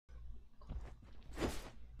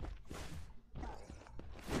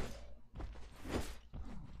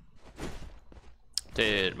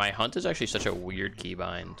Dude, my hunt is actually such a weird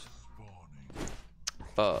keybind.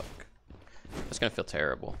 Fuck. That's gonna feel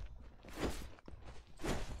terrible.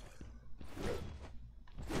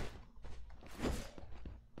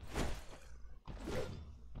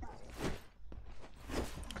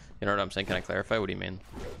 You know what I'm saying? Can I clarify? What do you mean?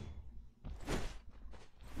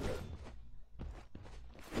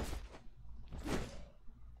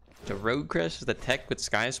 The Road Crest is the tech with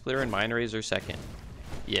Sky Splitter and Mind Razor second.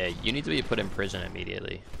 Yeah, you need to be put in prison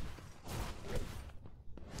immediately.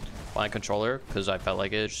 Blind controller, because I felt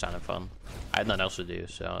like it just sounded fun. I had nothing else to do,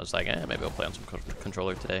 so I was like, maybe I'll play on some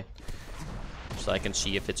controller today. So I can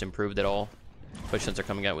see if it's improved at all. Especially since they're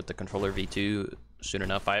coming out with the controller V2 soon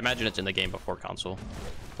enough. I imagine it's in the game before console.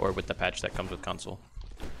 Or with the patch that comes with console.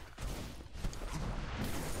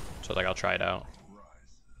 So like I'll try it out.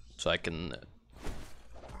 So I can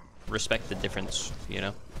respect the difference, you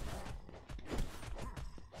know?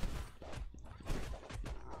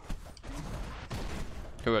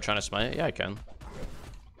 Who are trying to smite? Yeah, I can.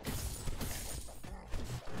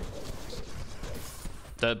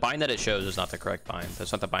 The bind that it shows is not the correct bind.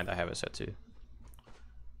 That's not the bind I have it set to.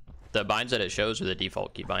 The binds that it shows are the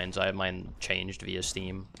default key binds. I have mine changed via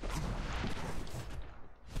Steam.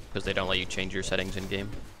 Because they don't let you change your settings in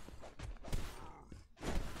game.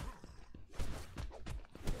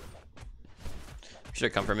 You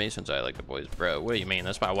should come for me since I like the boys. Bro, what do you mean?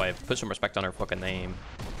 That's my wife. Put some respect on her fucking name.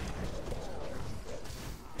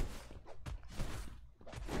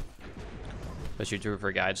 Best YouTuber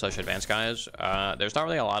for guides / advanced guys. There's not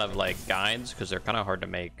really a lot of like guides because they're kind of hard to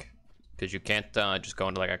make. Because you can't just go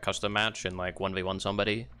into like a custom match and like 1v1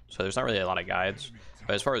 somebody. So there's not really a lot of guides.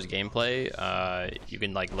 But as far as gameplay, you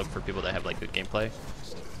can like look for people that have like good gameplay.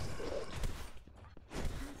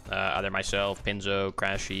 Either myself, Pinzo,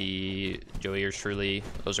 Crashy, Joey, or Truly.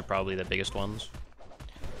 Those are probably the biggest ones.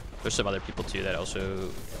 There's some other people too that also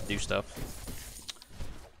do stuff.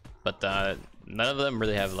 But none of them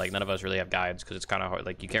really have like, none of us really have guides because it's kind of hard.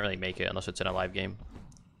 Like you can't really make it unless it's in a live game.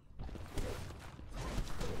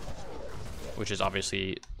 Which is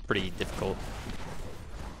obviously pretty difficult.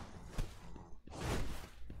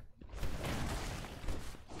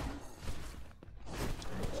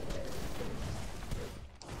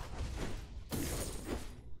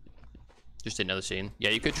 Just another scene. Yeah,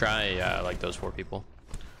 you could try like those 4 people.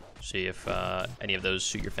 See if any of those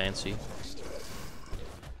suit your fancy.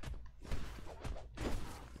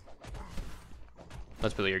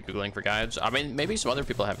 Most people you're Googling for guides. I mean, maybe some other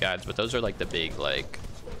people have guides, but those are like the big like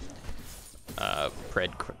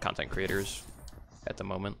pred content creators at the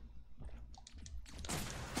moment.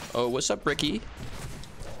 Oh, what's up, Ricky?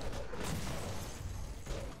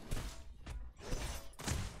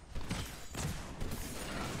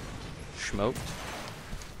 Smoked.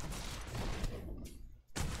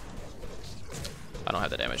 I don't have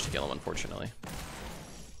the damage to kill him, unfortunately.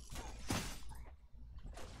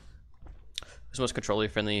 Who's the most controller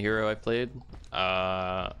friendly hero I've played?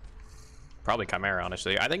 Probably Khaimera,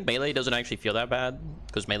 honestly. I think melee doesn't actually feel that bad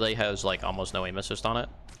because melee has like almost no aim assist on it.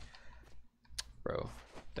 Bro,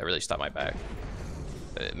 that really stopped my back.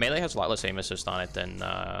 Melee has a lot less aim assist on it than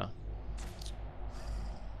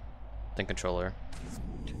controller.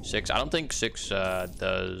 6. I don't think 6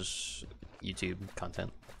 does YouTube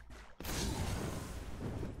content.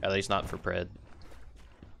 At least not for Pred.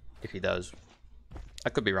 If he does, I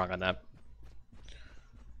could be wrong on that.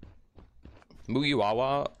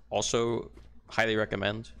 Mugiwara also highly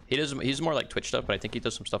recommend. He's more like Twitch stuff, but I think he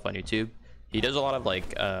does some stuff on YouTube. He does a lot of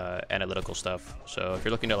like analytical stuff. So if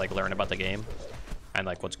you're looking to like learn about the game and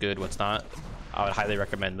like what's good, what's not, I would highly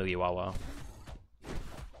recommend Mugiwara.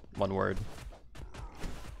 One word.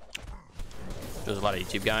 There's a lot of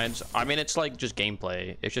YouTube guides. I mean, it's like just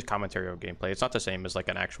gameplay. It's just commentary on gameplay. It's not the same as like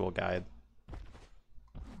an actual guide.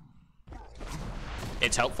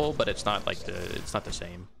 It's helpful, but it's not like it's not the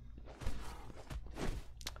same.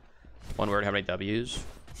 One word, how many W's?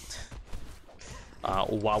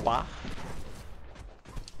 Wawa.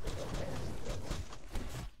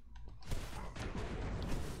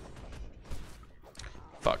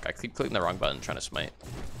 Fuck, I keep clicking the wrong button trying to smite.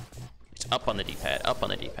 It's up on the D-pad, up on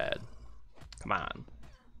the D-pad. Come on.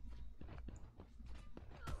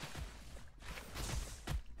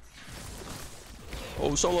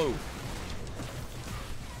 Oh, solo.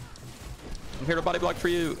 I'm here to body block for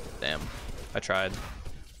you. Damn, I tried.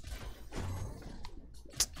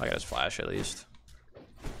 I got his flash at least.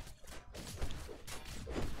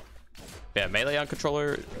 Yeah, melee on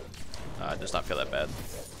controller does not feel that bad.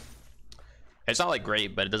 It's not like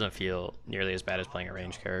great, but it doesn't feel nearly as bad as playing a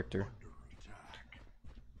ranged character.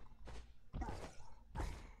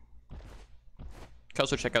 can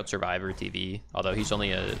also check out Survivor TV, although he's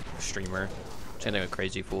only a streamer. Same thing with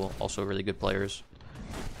Crazy Fool, also really good players.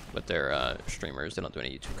 But they're streamers, they don't do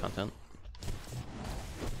any YouTube content.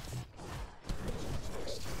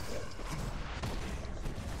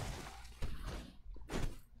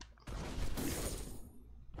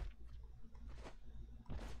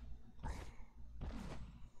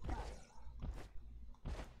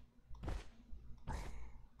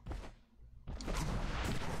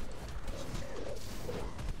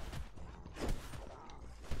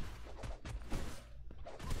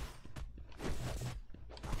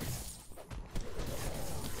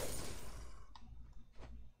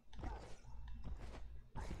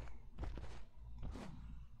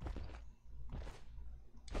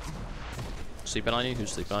 Sleeping on you?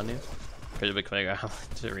 Who's sleeping on you? Because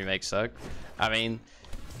the remake suck. I mean,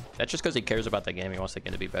 that's just because he cares about the game. He wants the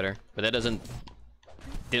game to be better. But that doesn't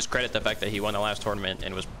discredit the fact that he won the last tournament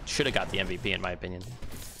and should have got the MVP in my opinion.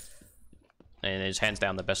 And is hands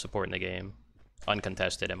down the best support in the game,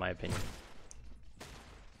 uncontested in my opinion.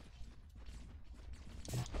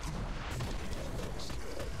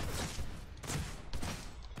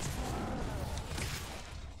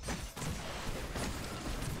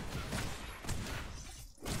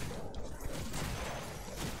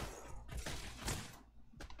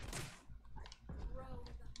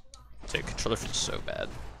 Dude, controller is so bad.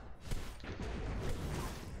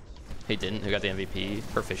 He didn't. Who got the MVP?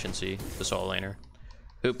 Proficiency, the solo laner,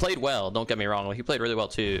 who played well. Don't get me wrong. He played really well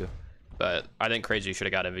too. But I think Crazy should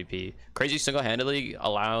have got MVP. Crazy single-handedly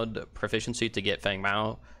allowed Proficiency to get Fang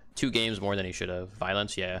Mao 2 games more than he should have.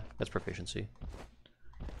 Violence, yeah, that's Proficiency.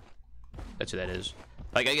 That's who that is.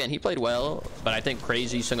 Like, again, he played well, but I think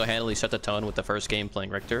Crazy single-handedly set the tone with the first game playing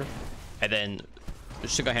Richter, and then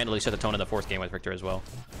single-handedly set the tone in the 4th game with Richter as well.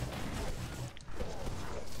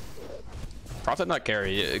 Profit not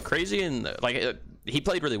carry. Crazy and like he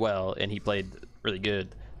played really well and he played really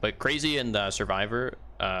good, but Crazy and Survivor,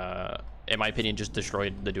 in my opinion, just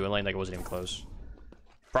destroyed the duo lane. Like it wasn't even close.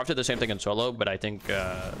 Prof did the same thing in solo, but I think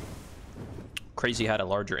Crazy had a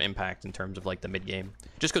larger impact in terms of like the mid game.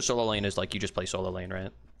 Just because solo lane is like you just play solo lane,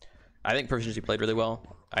 right? I think Proficiency played really well.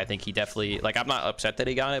 I think he definitely, like, I'm not upset that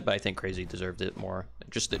he got it, but I think Crazy deserved it more,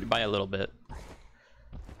 just by a little bit.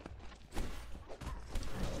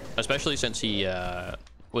 Especially since he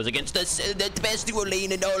was against the best duo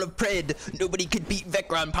lane in all of Pred. Nobody could beat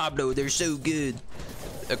Vecra and Pablo. They're so good.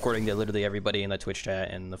 According to literally everybody in the Twitch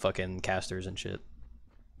chat and the fucking casters and shit.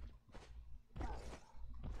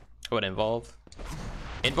 What, Involve?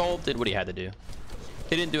 Involve did what he had to do.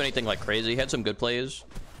 He didn't do anything like crazy. He had some good plays,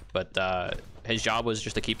 but his job was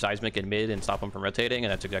just to keep Seismic in mid and stop him from rotating,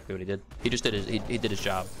 and that's exactly what he did. He just did his, he did his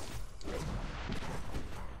job.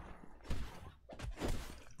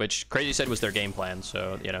 Which Crazy said was their game plan,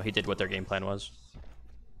 so, you know, he did what their game plan was.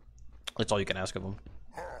 That's all you can ask of him.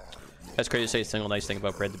 That's Crazy to say a single nice thing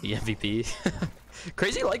about Pred to be MVP.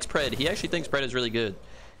 Crazy likes Pred. He actually thinks Pred is really good.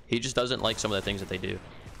 He just doesn't like some of the things that they do.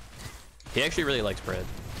 He actually really likes Pred.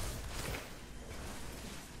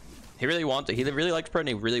 He really likes Pred and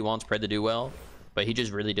he really wants Pred to do well, but he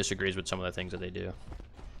just really disagrees with some of the things that they do.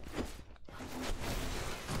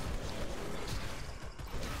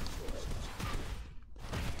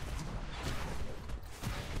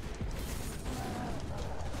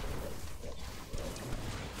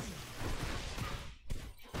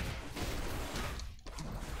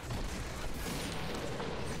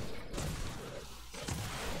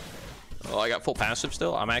 Oh, I got full passive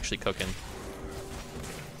still? I'm actually cooking.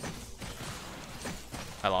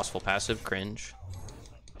 I lost full passive. Cringe.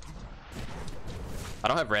 I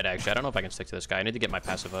don't have red, actually. I don't know if I can stick to this guy. I need to get my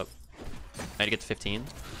passive up. I need to get to 15.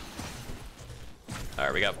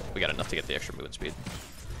 Alright, we got enough to get the extra movement speed.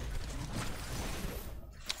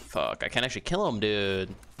 Fuck, I can't actually kill him, dude.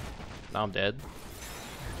 Now I'm dead.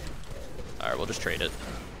 Alright, we'll just trade it.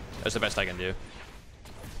 That's the best I can do.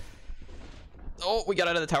 Oh, we got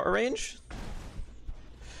out of the tower range?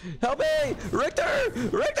 Help me! Richter!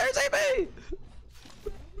 Richter, save me!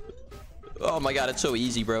 Oh my god, it's so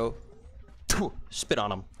easy, bro. Spit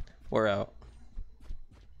on him. We're out.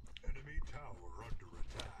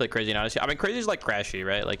 Like Crazy now. I mean, Crazy's like Crashy,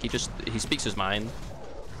 right? Like he speaks his mind.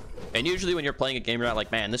 And usually when you're playing a game, you're not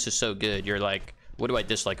like, man, this is so good. You're like, what do I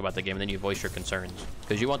dislike about the game? And then you voice your concerns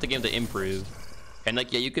because you want the game to improve. And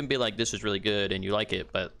like, yeah, you can be like, this is really good, and you like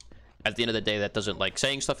it, but at the end of the day, that doesn't, like,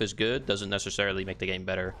 saying stuff is good doesn't necessarily make the game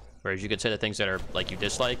better. Whereas you could say the things that are, like, you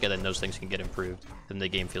dislike, and then those things can get improved. Then the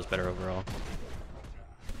game feels better overall.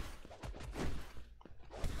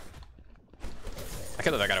 I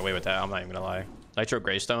kind of got away with that, I'm not even gonna lie. Nitro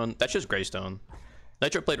Greystone, that's just Greystone.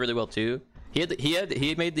 Nitro played really well too.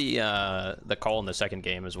 He made the call in the second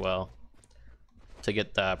game as well to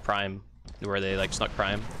get the Prime, where they like snuck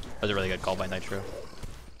Prime. That was a really good call by Nitro.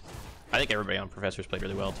 I think everybody on Professors played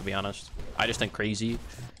really well, to be honest. I just think Crazy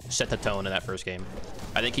set the tone in that first game.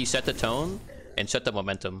 I think he set the tone and set the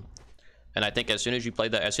momentum. And I think as soon as you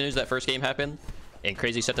played that, as soon as that first game happened, and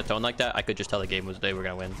Crazy set the tone like that, I could just tell the game was they were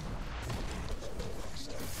gonna win.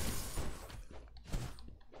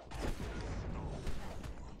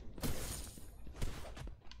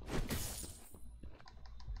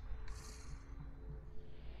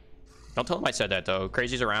 Don't tell him I said that though.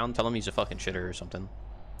 Crazy's around. Tell him he's a fucking shitter or something.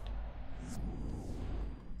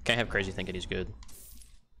 Can't have Crazy thinking he's good.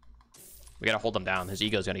 We gotta hold him down. His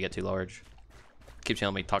ego's gonna get too large. Keeps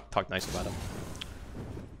telling me talk nice about him.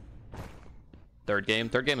 Third game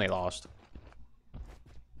they lost.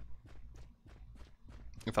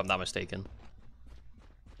 If I'm not mistaken.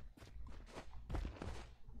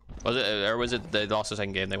 Was it, or was it they lost the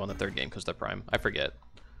second game, they won the third game because they're Prime? I forget.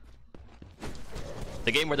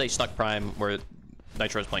 The game where they snuck Prime, where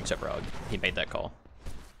Nitro was playing Seprog, he made that call.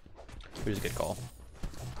 It was a good call.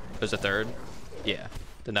 It was the third? Yeah.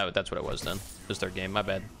 Then that's what it was then. It was third game, my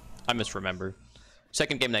bad. I misremember.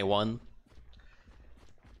 Second game they won.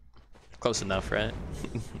 Close enough, right?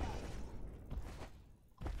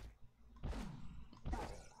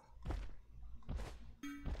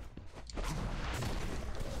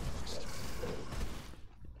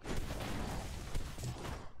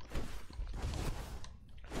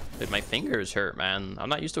 Dude, my fingers hurt, man. I'm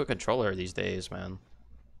not used to a controller these days, man.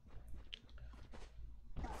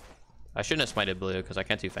 I shouldn't have smited blue because I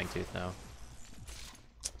can't do Fang Tooth now.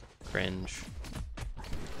 Cringe.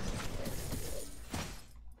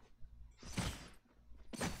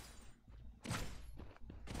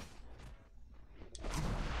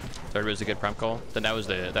 Third was a good prompt call. Then that was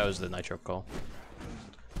the Nitro call.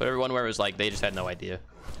 But everyone where it was like they just had no idea.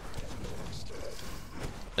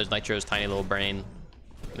 There's Nitro's tiny little brain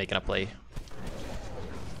making a play.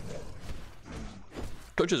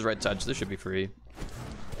 Coach's right side, so this should be free.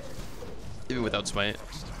 Even without smite.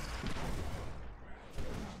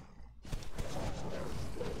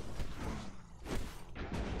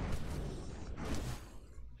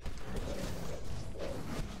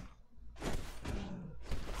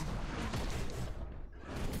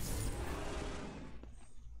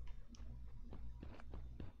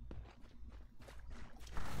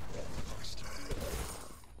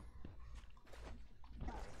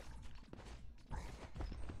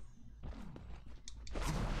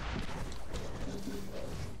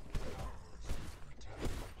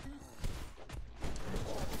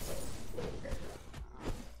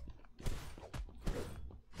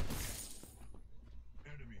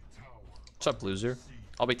 What's up, loser?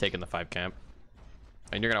 I'll be taking the 5 camp.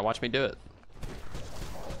 And you're gonna watch me do it. So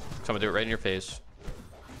I'm gonna do it right in your face.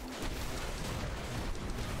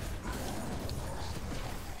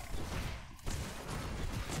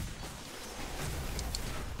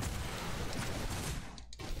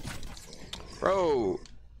 Bro!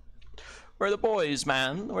 Where are the boys,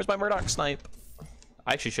 man? Where's my Murdoch snipe?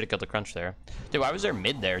 I actually should have killed the crunch there. Dude, why was there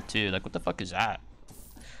mid there, too? Like, what the fuck is that?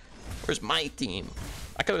 Where's my team?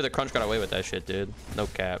 I could have the crunch got away with that shit, dude. No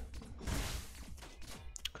cap.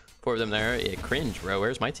 4 of them there. Yeah, cringe, bro.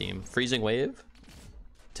 Where's my team? Freezing wave?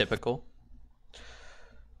 Typical.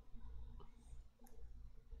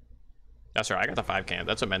 That's right. I got the 5 camp.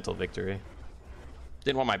 That's a mental victory.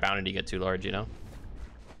 Didn't want my bounty to get too large, you know?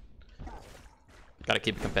 Gotta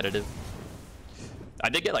keep it competitive. I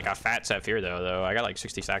did get like a fat Saphir though. I got like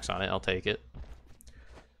 60 stacks on it. I'll take it.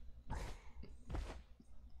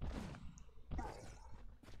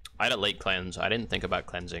 I had a late cleanse. I didn't think about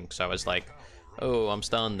cleansing, so I was like, oh, I'm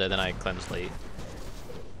stunned, and then I cleansed late.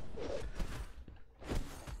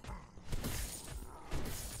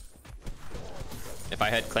 If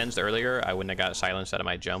I had cleansed earlier, I wouldn't have got silenced out of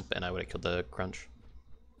my jump, and I would have killed the crunch.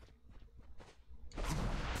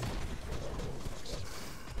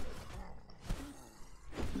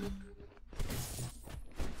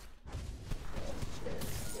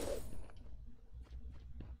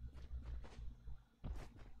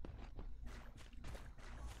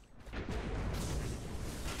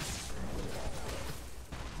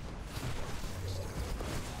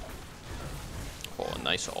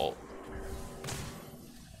 Nice ult.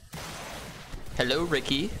 Hello,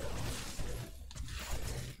 Ricky.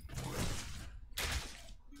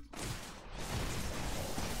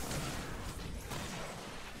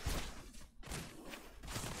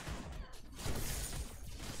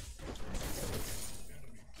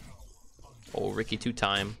 Oh, Ricky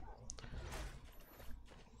 2-time.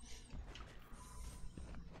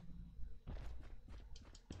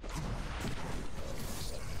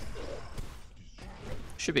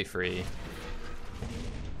 Should be free.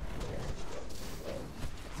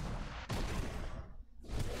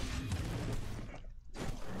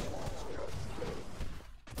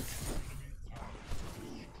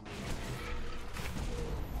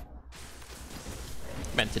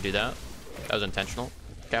 Meant to do that. That was intentional.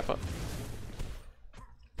 Kappa.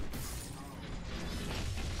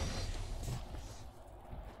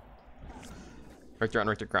 Richter on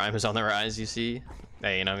Richter crime is on the rise, you see.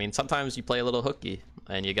 Hey, you know, I mean, sometimes you play a little hooky,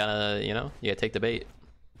 and you gotta, you know, you gotta take the bait.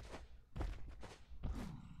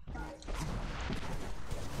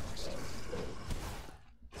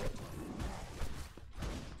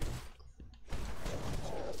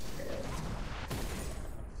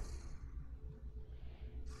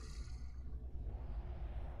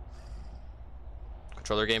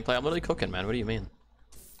 Controller gameplay, I'm literally cooking, man. What do you mean?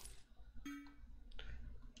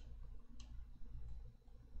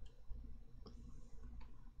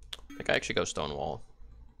 I think I actually go Stonewall.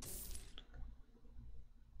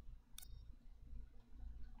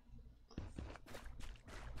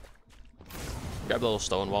 Grab the little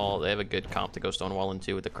Stonewall. They have a good comp to go Stonewall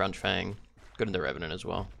into with the Crunch Fang. Good into Revenant as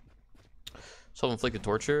well. Self-inflicted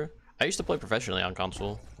torture. I used to play professionally on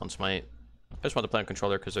console, on Smite. I just want to play on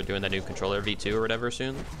controller because they're doing the new controller V2 or whatever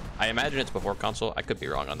soon. I imagine it's before console. I could be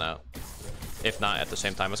wrong on that. If not, at the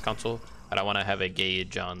same time as console. But I want to have a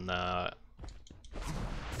gauge on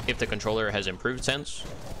if the controller has improved since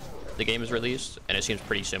the game is released, and it seems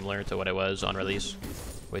pretty similar to what it was on release,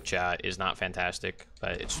 which is not fantastic,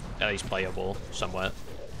 but it's at least playable somewhat.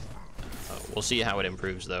 We'll see how it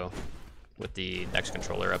improves though with the next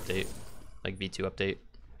controller update, like V2 update.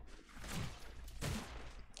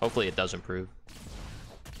 Hopefully it does improve.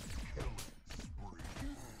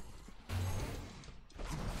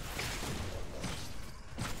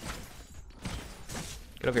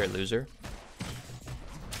 Get over here, loser.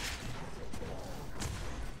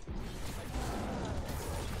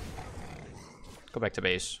 Go back to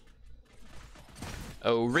base.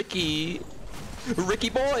 Oh, Ricky! Ricky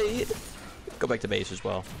boy! Go back to base as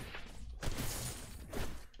well.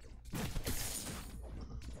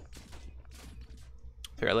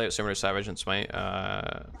 Fair layout similar to Savage and Smite.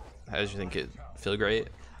 How do you think it feel great?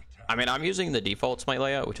 I mean, I'm using the default Smite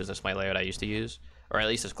layout, which is the Smite layout I used to use, or at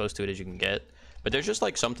least as close to it as you can get. But there's just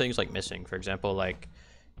like some things like missing. For example, like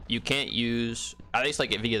you can't use, at least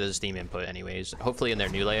like via the Steam input anyways. Hopefully in their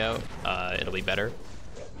new layout, it'll be better.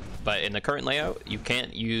 But in the current layout, you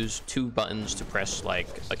can't use 2 buttons to press like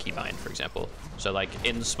a keybind, for example. So like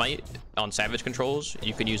in Smite on Savage controls,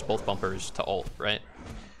 you can use both bumpers to ult, right?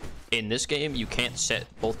 In this game, you can't set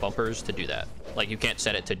both bumpers to do that. Like you can't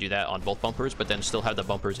set it to do that on both bumpers, but then still have the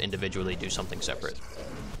bumpers individually do something separate.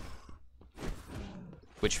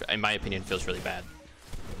 Which, in my opinion, feels really bad.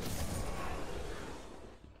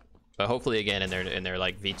 But hopefully, again, in their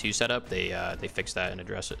like V2 setup, they fix that and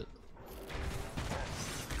address it.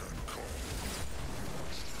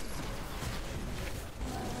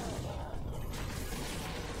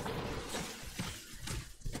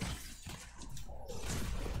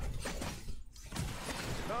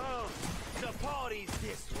 The party's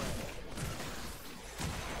this way.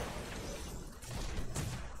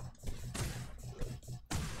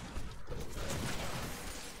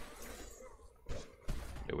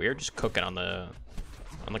 We are just cooking on the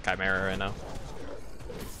Khaimera right now.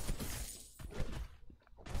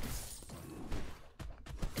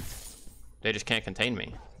 They just can't contain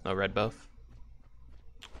me. No red buff.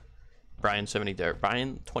 Brian 70 there.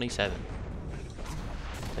 Brian 27.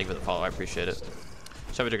 Thank you for the follow. I appreciate it.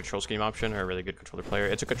 Savage a control scheme option or a really good controller player?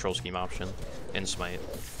 It's a control scheme option in Smite.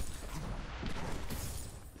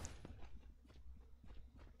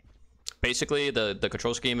 Basically, the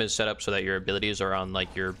control scheme is set up so that your abilities are on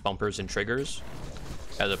like your bumpers and triggers,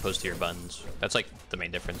 as opposed to your buttons. That's like the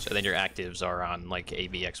main difference. And then your actives are on like A,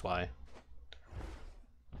 B, X, Y.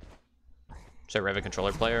 So Rev a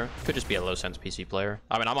controller player could just be a low sense PC player.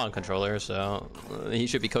 I mean, I'm on controller, so he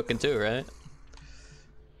should be cooking too, right?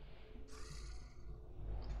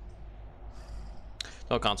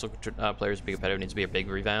 No console players be competitive needs to be a big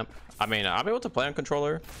revamp. I mean, I'm able to play on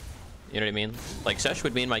controller. You know what I mean? Like, Sesh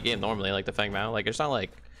would be in my game normally, like the Fang Mao. Like, it's not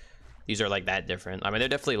like these are like that different. I mean, they're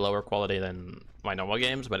definitely lower quality than my normal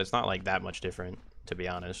games, but it's not like that much different, to be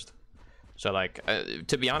honest. So, like,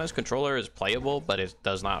 to be honest, controller is playable, but it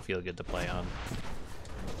does not feel good to play on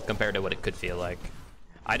compared to what it could feel like.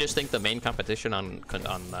 I just think the main competition on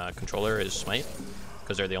controller is Smite,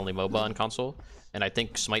 because they're the only MOBA on console. And I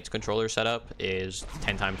think Smite's controller setup is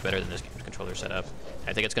 10 times better than this game's controller setup.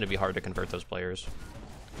 I think it's going to be hard to convert those players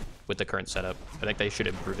with the current setup. I think they should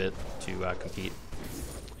improve it to compete,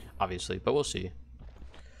 obviously, but we'll see.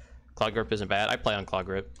 Clog grip isn't bad. I play on clog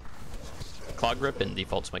grip. Clog grip and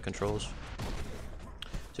defaults my controls.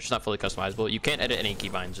 So it's not fully customizable. You can't edit any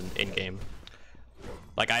keybinds in game.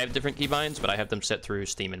 Like I have different keybinds, but I have them set through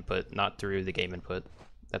Steam input, not through the game input.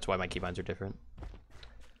 That's why my keybinds are different.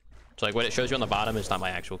 So like what it shows you on the bottom is not my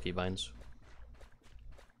actual keybinds.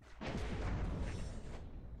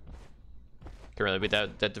 Can really be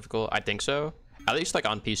that difficult? I think so. At least like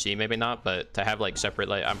on PC, maybe not, but to have like separate,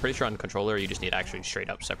 like I'm pretty sure on controller you just need actually straight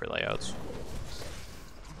up separate layouts.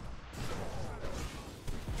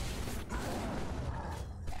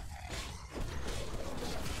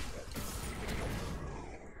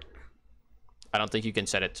 I don't think you can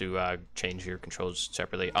set it to change your controls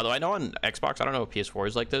separately. Although I know on Xbox, I don't know if PS4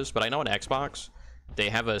 is like this, but I know on Xbox they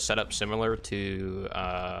have a setup similar to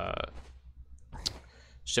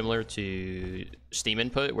Steam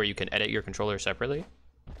input where you can edit your controller separately.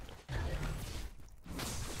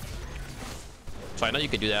 So I know you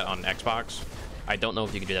could do that on Xbox. I don't know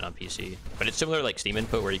if you can do that on PC, but it's similar like Steam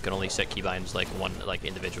input where you can only set keybinds like one, like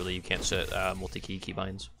individually. You can't set multi-key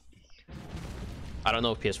keybinds. I don't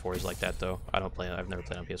know if PS4 is like that though. I've never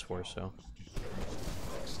played on PS4, so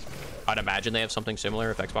I'd imagine they have something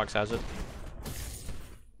similar if Xbox has it.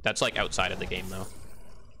 That's like outside of the game though.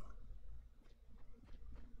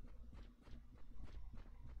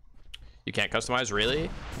 You can't customize,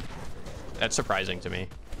 really? That's surprising to me,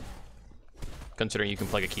 considering you can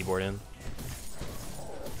plug a keyboard in.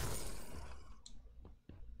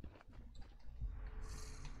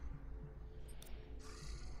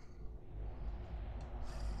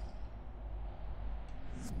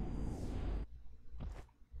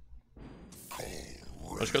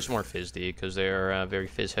 Let's go some more Fizz D, because they're very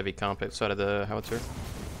Fizz heavy comp outside of the howitzer.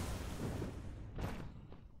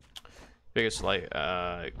 Biggest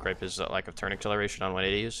gripe is lack of turn acceleration on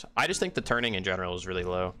 180s. I just think the turning in general is really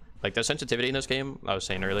low. Like the sensitivity in this game, I was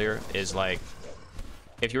saying earlier, is like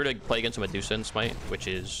if you were to play against a Medusa in Smite, which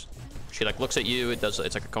is she like looks at you, it's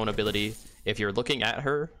like a cone ability. If you're looking at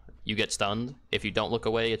her, you get stunned. If you don't look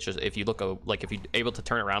away, it's just if you look like if you're able to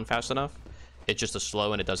turn around fast enough, it's just a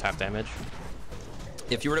slow and it does half damage.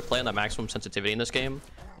 If you were to play on the maximum sensitivity in this game,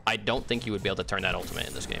 I don't think you would be able to turn that ultimate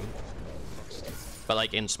in this game. But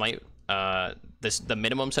like in Smite, the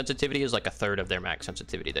minimum sensitivity is like a third of their max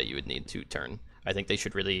sensitivity that you would need to turn. I think they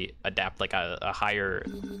should really adapt like a higher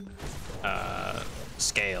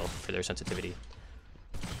scale for their sensitivity,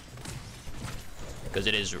 because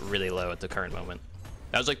it is really low at the current moment.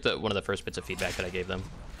 That was like one of the first bits of feedback that I gave them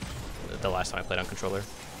the last time I played on controller.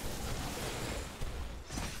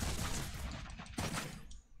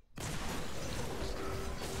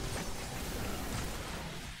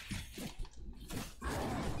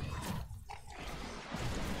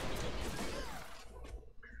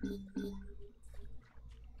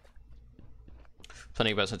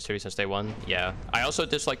 Plenty about sensitivity since day one. Yeah, I also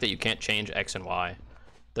dislike that you can't change X and Y.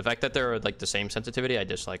 The fact that they're like the same sensitivity, I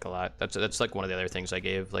dislike a lot. That's like one of the other things I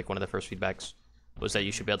gave. Like one of the first feedbacks was that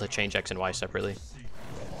you should be able to change X and Y separately.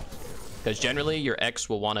 Because generally your X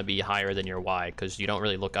will want to be higher than your Y, because you don't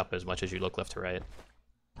really look up as much as you look left to right.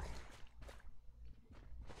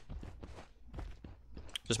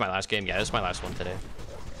 This is my last game. Yeah, this is my last one today.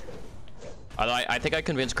 Although I think I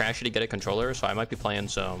convinced Crashy to get a controller, so I might be playing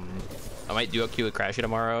some... I might duo queue with Crashy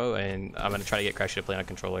tomorrow, and I'm going to try to get Crashy to play on a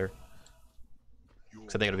controller.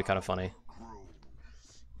 Because I think it'll be kind of funny.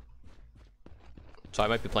 So I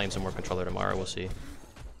might be playing some more controller tomorrow, we'll see.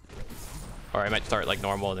 Or I might start like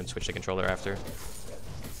normal and then switch to controller after.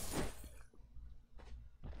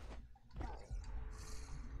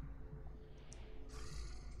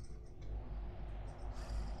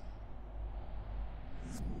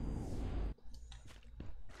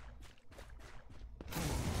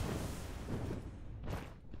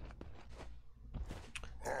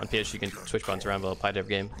 On PS, you can switch buttons around, but it'll apply to every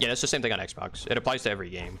game. Yeah, that's the same thing on Xbox. It applies to every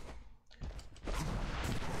game.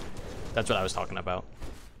 That's what I was talking about.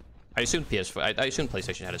 I assume PS4. I assume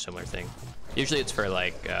PlayStation had a similar thing. Usually, it's for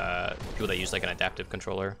like people that use like an adaptive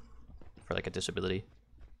controller for like a disability.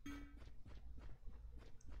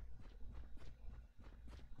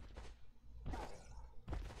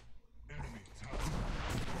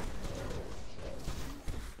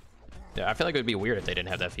 Yeah, I feel like it would be weird if they didn't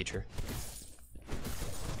have that feature.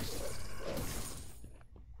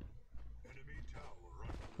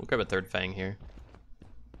 We'll grab a third Fang here.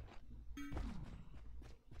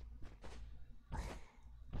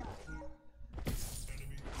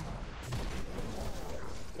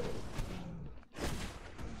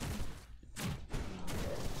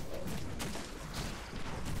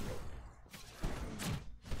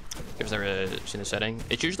 I've never seen the setting.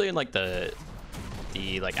 It's usually in like the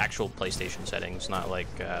the like actual PlayStation settings, not like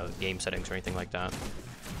game settings or anything like that.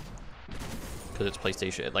 Because it's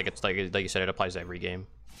PlayStation, like it's like you said, it applies to every game.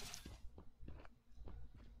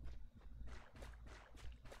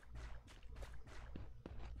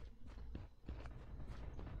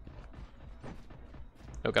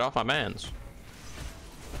 Oh, get off my mans.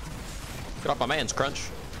 Get off my mans, Crunch.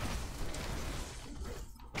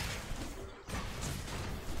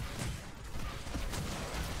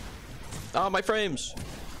 Oh, my frames.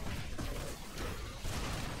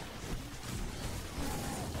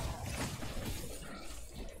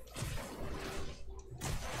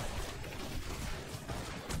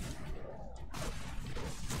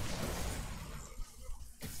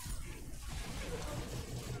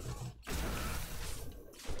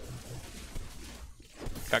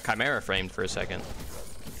 Got Khaimera framed for a second.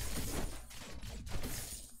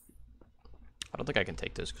 I don't think I can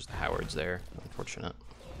take this because the Howard's there. Unfortunate.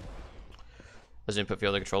 As input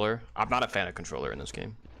field of controller, I'm not a fan of controller in this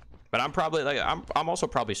game, but I'm probably like I'm also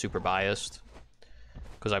probably super biased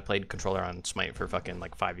because I played controller on Smite for fucking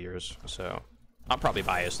like 5 years, so I'm probably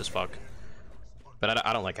biased as fuck. But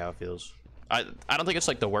I don't like how it feels. I don't think it's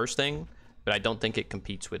like the worst thing, but I don't think it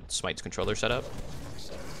competes with Smite's controller setup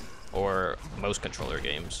or most controller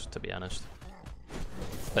games, to be honest.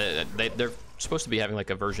 But they're supposed to be having like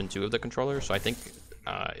a version 2 of the controller, so I think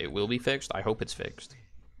it will be fixed. I hope it's fixed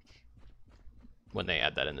when they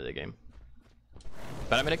add that into the game.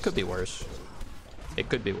 But I mean, it could be worse. It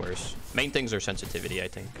could be worse. Main things are sensitivity, I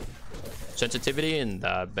think. Sensitivity and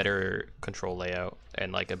better control layout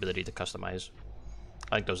and like ability to customize.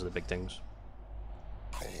 I think those are the big things.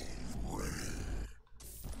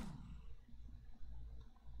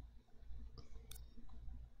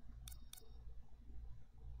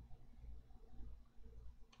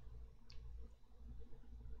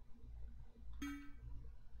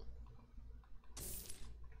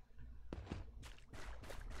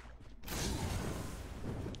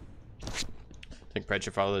 I think Pred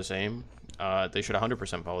should follow the same. They should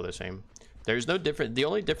 100% follow the same. There's no different. The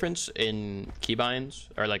only difference in keybinds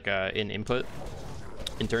or like in input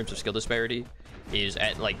in terms of skill disparity is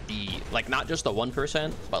at like the not just the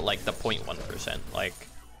 1%, but like the 0.1%. Like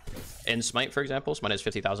in Smite, for example, Smite has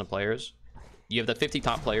 50,000 players. You have the 50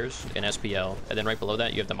 top players in SPL, and then right below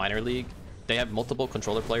that you have the minor league. They have multiple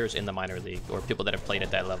controller players in the minor league or people that have played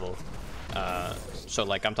at that level. So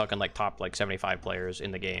like I'm talking like top like 75 players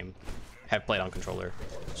in the game have played on controller.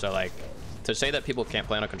 So like to say that people can't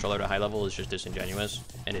play on a controller at a high level is just disingenuous,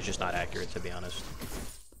 and it's just not accurate, to be honest.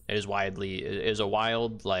 It is a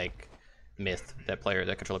wild like myth that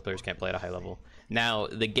controller players can't play at a high level. Now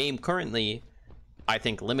the game currently, I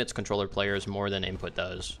think, limits controller players more than input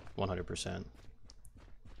does, 100%.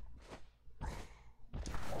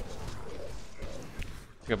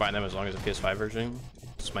 Combine them as long as the PS5 version.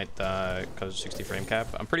 Smite cause 60 frame cap.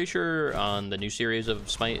 I'm pretty sure on the new series of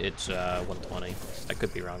Smite it's 120. I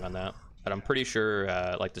could be wrong on that, but I'm pretty sure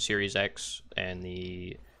like the Series X and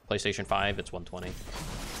the PlayStation 5 it's 120.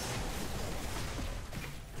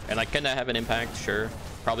 And like, can that have an impact? Sure,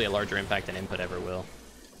 probably a larger impact than input ever will.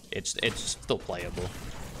 It's still playable.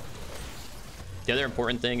 The other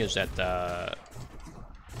important thing is that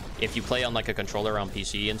if you play on like a controller on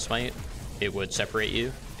PC in Smite, it would separate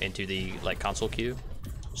you into the like console queue.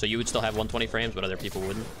 So you would still have 120 frames, but other people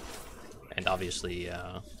wouldn't. And obviously,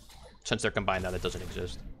 since they're combined now, that doesn't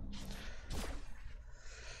exist.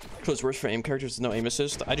 So it's worse for aim characters with no aim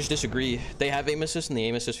assist. I just disagree. They have aim assist, and the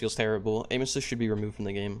aim assist feels terrible. Aim assist should be removed from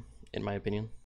the game, in my opinion.